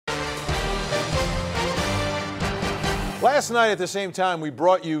Last night at the same time, we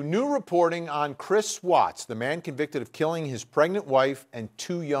brought you new reporting on Chris Watts, the man convicted of killing his pregnant wife and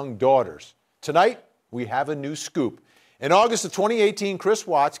 2 young daughters. Tonight, we have a new scoop. In August of 2018, Chris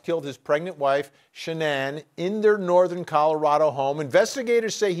Watts killed his pregnant wife, Shanann, in their northern Colorado home.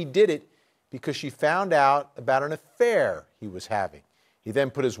 Investigators say he did it because she found out about an affair he was having. He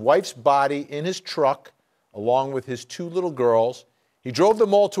then put his wife's body in his truck along with his 2 little girls. He drove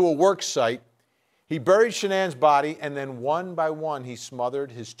them all to a work site. He buried Shanann's body, and then one by one, he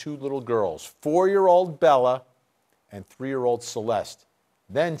smothered his 2 little girls, 4-year-old Bella and 3-year-old Celeste,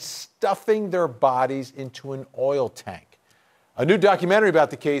 then stuffing their bodies into an oil tank. A new documentary about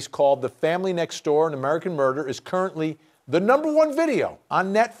the case called The Family Next Door, An American Murder is currently the #1 video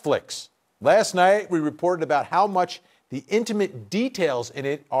on Netflix. Last night, we reported about how much the intimate details in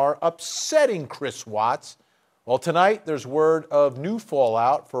it are upsetting Chris Watts. Well, tonight, there's word of new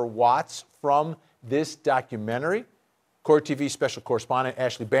fallout for Watts from this documentary. Court TV special correspondent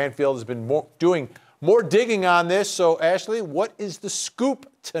Ashley Banfield has been doing more digging on this. So, Ashley, what is the scoop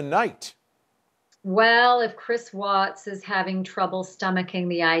tonight? Well, if Chris Watts is having trouble stomaching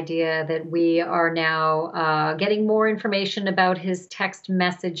the idea that we are now getting more information about his text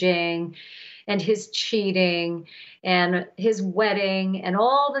messaging and his cheating and his wedding and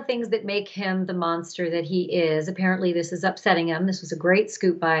all the things that make him the monster that he is, apparently this is upsetting him. This was a great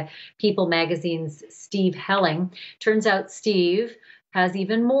scoop by People Magazine's Steve Helling. Turns out Steve has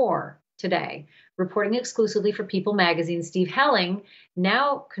even more today. Reporting exclusively for People Magazine, Steve Helling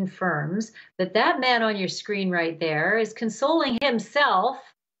now confirms that that man on your screen right there is consoling himself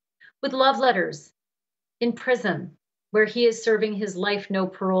with love letters in prison, where he is serving his life no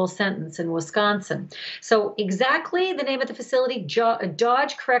parole sentence in Wisconsin. So exactly the name of the facility,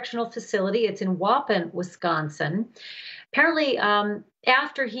 Dodge Correctional Facility. It's in Waupun, Wisconsin. Apparently,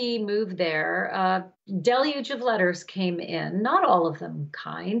 after he moved there, a deluge of letters came in, not all of them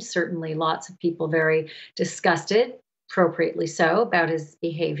kind, certainly lots of people very disgusted, appropriately so, about his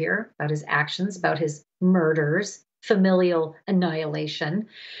behavior, about his actions, about his murders, familial annihilation.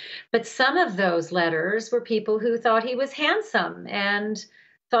 But some of those letters were people who thought he was handsome and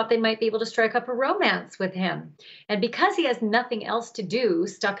thought they might be able to strike up a romance with him. And because he has nothing else to do,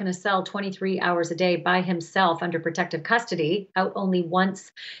 stuck in a cell 23 hours a day by himself under protective custody, out only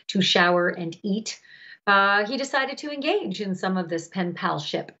once to shower and eat, he decided to engage in some of this pen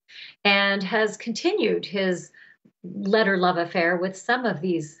palship and has continued his letter love affair with some of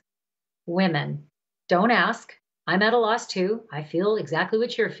these women. Don't ask. I'm at a loss too. I feel exactly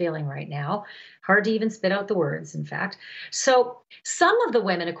what you're feeling right now. Hard to even spit out the words, in fact. So some of the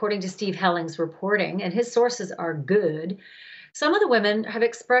women, according to Steve Helling's reporting, and his sources are good, some of the women have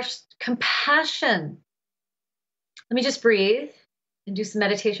expressed compassion. Let me just breathe and do some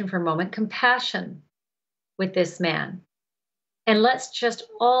meditation for a moment. Compassion with this man. And let's just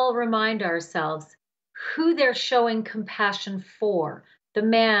all remind ourselves who they're showing compassion for. The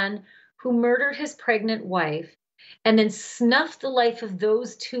man who murdered his pregnant wife and then snuffed the life of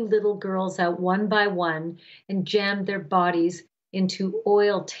those 2 little girls out one by one and jammed their bodies into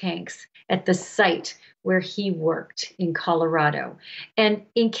oil tanks at the site where he worked in Colorado. And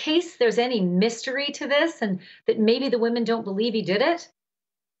in case there's any mystery to this and that maybe the women don't believe he did it,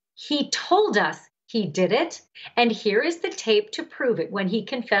 he told us he did it. And here is the tape to prove it when he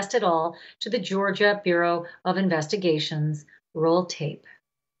confessed it all to the Georgia Bureau of Investigation's roll tape.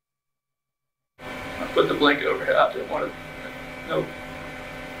 I put the blanket over her. I didn't want to. No.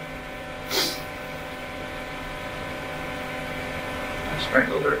 I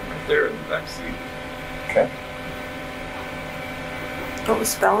strangled her right there in the back seat. Okay. What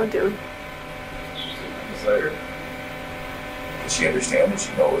was Bella doing? She's sitting beside her. Did she understand? Did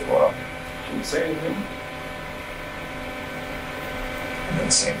she know what was going on? She didn't say anything. And then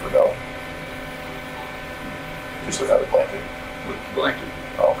the same for Bella. Just without a blanket. With the blanket.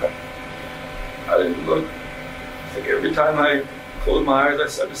 Oh, okay. I didn't look. It's like every time I closed my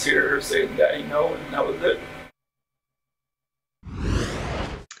eyes, I just hear her say, "Daddy, no," and that was it.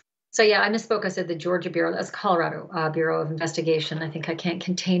 So yeah, I misspoke. I said the Georgia Bureau, that's Colorado Bureau of Investigation. I think I can't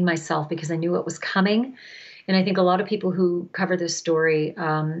contain myself because I knew it was coming. And I think a lot of people who cover this story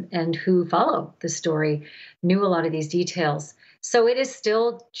and who follow the story knew a lot of these details. So it is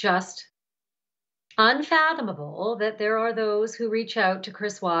still just unfathomable that there are those who reach out to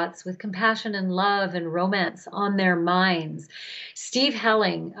Chris Watts with compassion and love and romance on their minds. Steve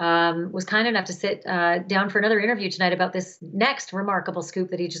Helling was kind enough to sit down for another interview tonight about this next remarkable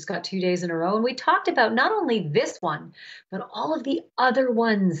scoop that he just got 2 days in a row. And we talked about not only this one, but all of the other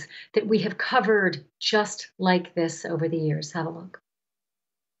ones that we have covered just like this over the years. Have a look.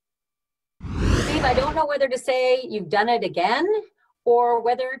 Steve, I don't know whether to say you've done it again or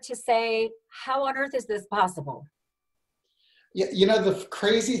whether to say, how on earth is this possible? Yeah, the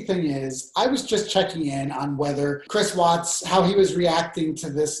crazy thing is, I was just checking in on whether Chris Watts, how he was reacting to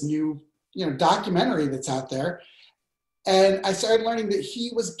this new, documentary that's out there. And I started learning that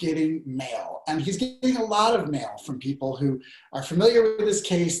he was getting mail, and he's getting a lot of mail from people who are familiar with his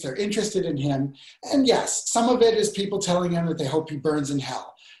case. They're interested in him. And yes, some of it is people telling him that they hope he burns in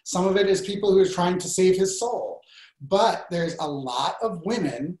hell. Some of it is people who are trying to save his soul. But there's a lot of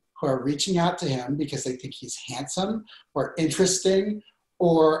women who are reaching out to him because they think he's handsome or interesting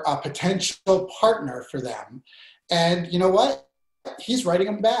or a potential partner for them. And you know what? He's writing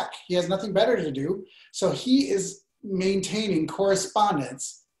them back. He has nothing better to do. So he is maintaining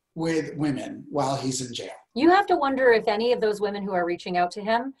correspondence with women while he's in jail. You have to wonder if any of those women who are reaching out to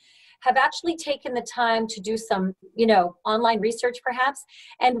him have actually taken the time to do some, online research perhaps,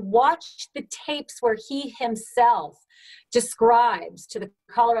 and watch the tapes where he himself describes to the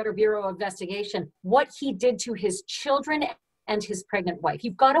Colorado Bureau of Investigation what he did to his children and his pregnant wife.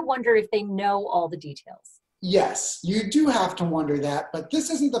 You've got to wonder if they know all the details. Yes, you do have to wonder that, but this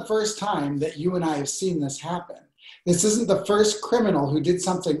isn't the first time that you and I have seen this happen. This isn't the first criminal who did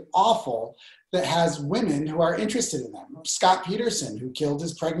something awful that has women who are interested in them. Scott Peterson, who killed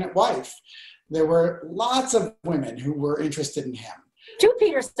his pregnant wife. There were lots of women who were interested in him. Drew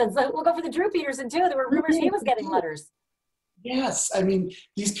Peterson's, we'll go for the Drew Peterson too. There were rumors he was getting letters. Yes, I mean,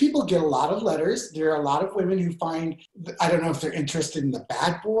 these people get a lot of letters. There are a lot of women who find, I don't know if they're interested in the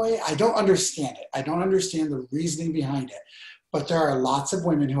bad boy. I don't understand it. I don't understand the reasoning behind it. But there are lots of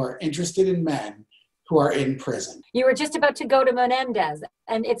women who are interested in men who are in prison. You were just about to go to Menendez,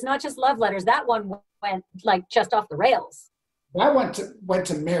 and it's not just love letters. That one went just off the rails. That went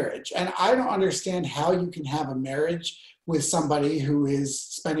to marriage, and I don't understand how you can have a marriage with somebody who is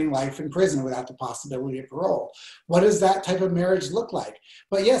spending life in prison without the possibility of parole. What does that type of marriage look like?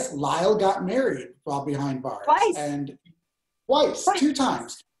 But yes, Lyle got married while behind bars. Twice, 2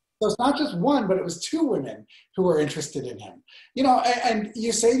 times. So it's not just one, but it was 2 women who were interested in him. And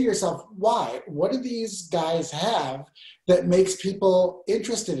you say to yourself, why? What do these guys have that makes people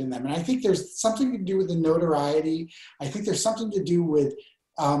interested in them? And I think there's something to do with the notoriety. I think there's something to do with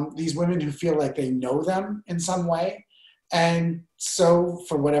these women who feel like they know them in some way. And so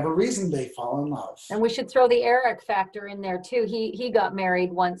for whatever reason, they fall in love. And we should throw the Eric factor in there too. He got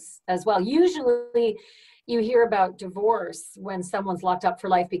married once as well. Usually you hear about divorce when someone's locked up for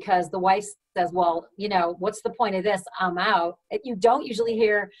life because the wife says, well, what's the point of this? I'm out. You don't usually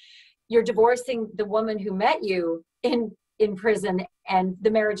hear you're divorcing the woman who met you in prison and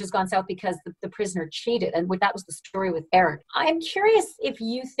the marriage has gone south because the prisoner cheated. And that was the story with Eric. I'm curious if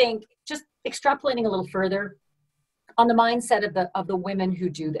you think, just extrapolating a little further on the mindset of the women who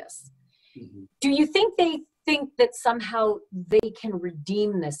do this, do you think they think that somehow they can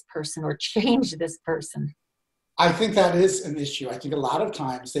redeem this person or change this person? I think that is an issue. I think a lot of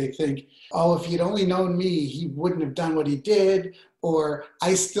times they think, oh, if he'd only known me, he wouldn't have done what he did, or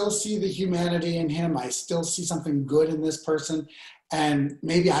I still see the humanity in him. I still see something good in this person, and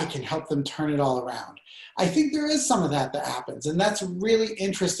maybe I can help them turn it all around. I think there is some of that happens, and that's really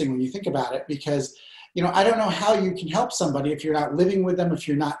interesting when you think about it because I don't know how you can help somebody if you're not living with them, if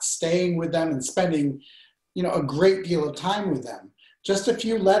you're not staying with them and spending a great deal of time with them. Just a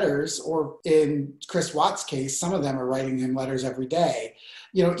few letters, or in Chris Watts' case, some of them are writing him letters every day.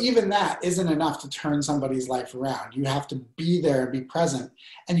 Even that isn't enough to turn somebody's life around. You have to be there and be present.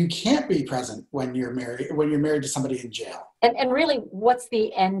 And you can't be present when you're married to somebody in jail. And really, what's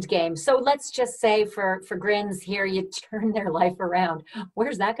the end game? So let's just say for grins here, you turn their life around.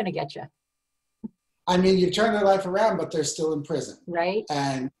 Where's that going to get you? I mean, you turn their life around, but they're still in prison. Right.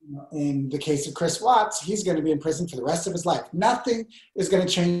 And in the case of Chris Watts, he's going to be in prison for the rest of his life. Nothing is going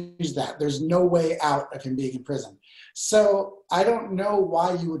to change that. There's no way out of him being in prison. So I don't know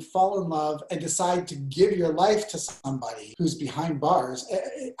why you would fall in love and decide to give your life to somebody who's behind bars.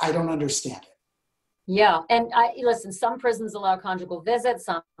 I don't understand it. Yeah. And listen, some prisons allow conjugal visits,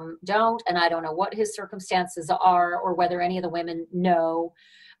 some don't. And I don't know what his circumstances are or whether any of the women know.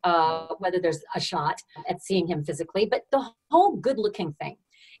 Whether there's a shot at seeing him physically, but the whole good-looking thing,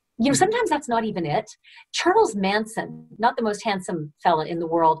 sometimes that's not even it. Charles Manson, not the most handsome fella in the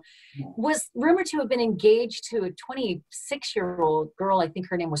world, was rumored to have been engaged to a 26-year-old girl. I think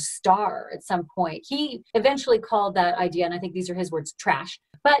her name was Star at some point. He eventually called that idea, and I think these are his words, trash.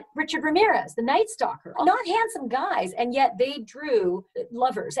 But Richard Ramirez, the Night Stalker, not handsome guys, and yet they drew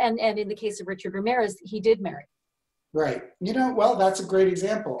lovers. And in the case of Richard Ramirez, he did marry. Right. Well, that's a great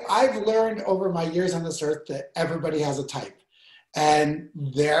example. I've learned over my years on this earth that everybody has a type. And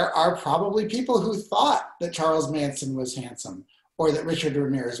there are probably people who thought that Charles Manson was handsome or that Richard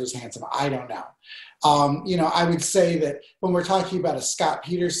Ramirez was handsome. I don't know. I would say that when we're talking about a Scott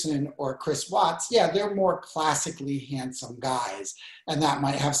Peterson or Chris Watts, yeah, they're more classically handsome guys, and that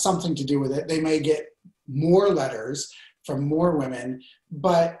might have something to do with it. They may get more letters from more women,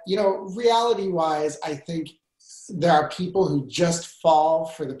 but, reality-wise, I think there are people who just fall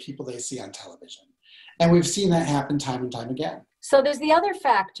for the people they see on television. And we've seen that happen time and time again. So there's the other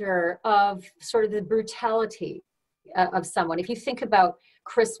factor of sort of the brutality of someone. If you think about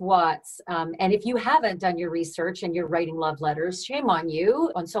Chris Watts, and if you haven't done your research and you're writing love letters, shame on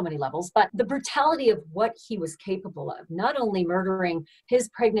you on so many levels, but the brutality of what he was capable of, not only murdering his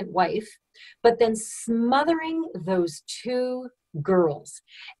pregnant wife, but then smothering those two girls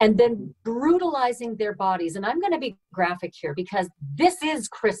and then brutalizing their bodies. And I'm going to be graphic here because this is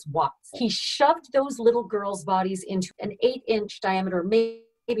Chris Watts. He shoved those little girls' bodies into an 8-inch diameter, maybe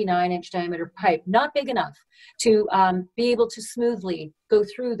 9-inch diameter pipe, not big enough to be able to smoothly go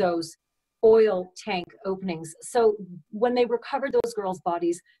through those oil tank openings. So when they recovered those girls'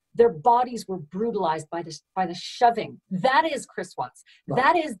 bodies, their bodies were brutalized by the shoving. That is Chris Watts. Right.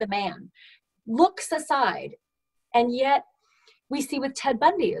 That is the man. Looks aside, and yet we see with Ted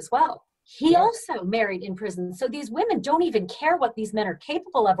Bundy as well. He also married in prison. So these women don't even care what these men are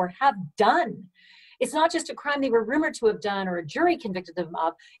capable of or have done. It's not just a crime they were rumored to have done or a jury convicted them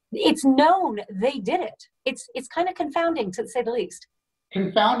of. It's known they did it. It's kind of confounding, to say the least.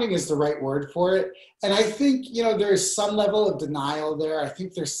 Confounding is the right word for it. And I think, there's some level of denial there. I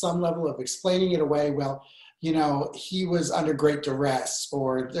think there's some level of explaining it away. Well, he was under great duress,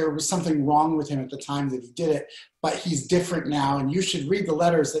 or there was something wrong with him at the time that he did it, but he's different now, and you should read the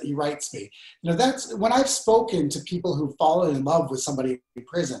letters that he writes me. That's when I've spoken to people who've fallen in love with somebody in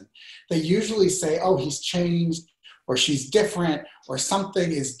prison, they usually say, oh, he's changed, or she's different, or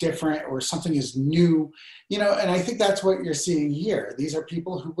something is different, or something is new, and I think that's what you're seeing here. These are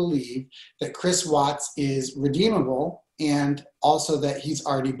people who believe that Chris Watts is redeemable, and also that he's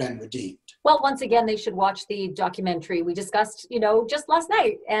already been redeemed. Well, once again, they should watch the documentary we discussed, just last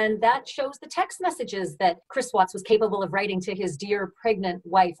night. And that shows the text messages that Chris Watts was capable of writing to his dear pregnant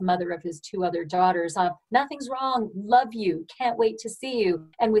wife, mother of his 2 other daughters. Nothing's wrong. Love you. Can't wait to see you.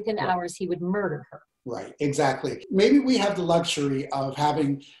 And within hours, he would murder her. Right, exactly. Maybe we have the luxury of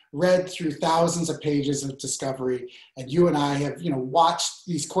having read through thousands of pages of discovery, and you and I have, watched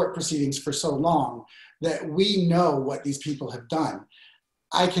these court proceedings for so long that we know what these people have done.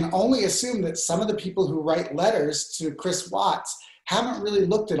 I can only assume that some of the people who write letters to Chris Watts haven't really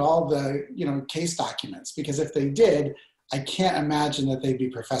looked at all the, case documents, because if they did, I can't imagine that they'd be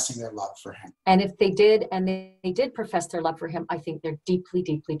professing their love for him. And if they did, and they did profess their love for him, I think they're deeply,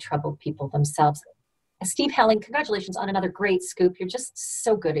 deeply troubled people themselves. Steve Helling, congratulations on another great scoop. You're just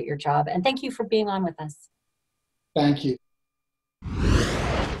so good at your job. And thank you for being on with us. Thank you.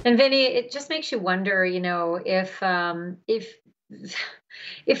 And Vinny, it just makes you wonder, if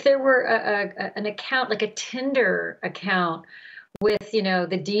there were an account, like a Tinder account with,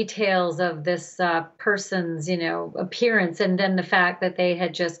 the details of this person's, appearance, and then the fact that they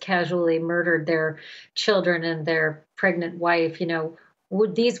had just casually murdered their children and their pregnant wife,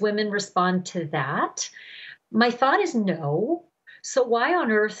 would these women respond to that? My thought is no. So why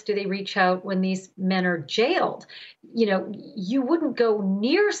on earth do they reach out when these men are jailed? You wouldn't go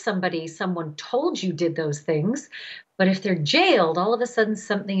near somebody someone told you did those things. But if they're jailed, all of a sudden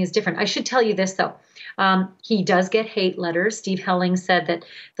something is different. I should tell you this, though. He does get hate letters. Steve Helling said that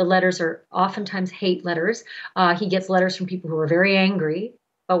the letters are oftentimes hate letters. He gets letters from people who are very angry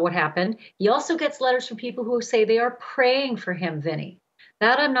about what happened. He also gets letters from people who say they are praying for him, Vinny.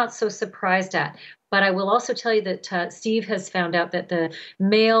 That I'm not so surprised at. But I will also tell you that Steve has found out that the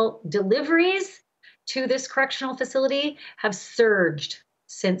mail deliveries to this correctional facility have surged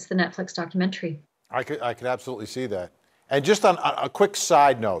since the Netflix documentary. I could absolutely see that. And just on a quick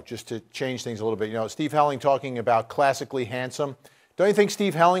side note, just to change things a little bit, Steve Helling talking about classically handsome. Don't you think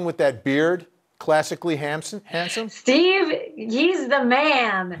Steve Helling with that beard, classically handsome? Steve, he's the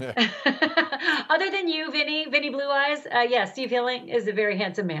man. Yeah. Other than you, Vinny Blue Eyes, Steve Helling is a very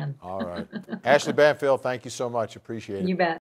handsome man. All right. Ashley Banfield, thank you so much. Appreciate it. You bet.